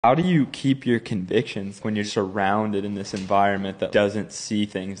How do you keep your convictions when you're surrounded in this environment that doesn't see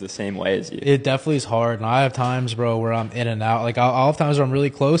things the same way as you? It definitely is hard. And I have times, bro, where I'm in and out. Like, I'll have times where I'm really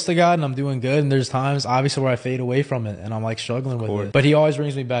close to God and I'm doing good. And there's times, obviously, where I fade away from it and I'm like struggling with it. But He always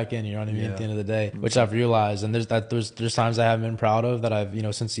brings me back in, you know what I mean? At the end of the day, which I've realized. And there's times I haven't been proud of that I've,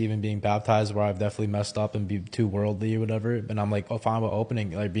 since even being baptized, where I've definitely messed up and be too worldly or whatever. And I'm like, oh, fine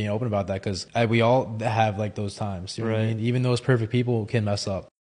with being open about that, because we all have like those times. You know what I mean? Even those perfect people can mess up.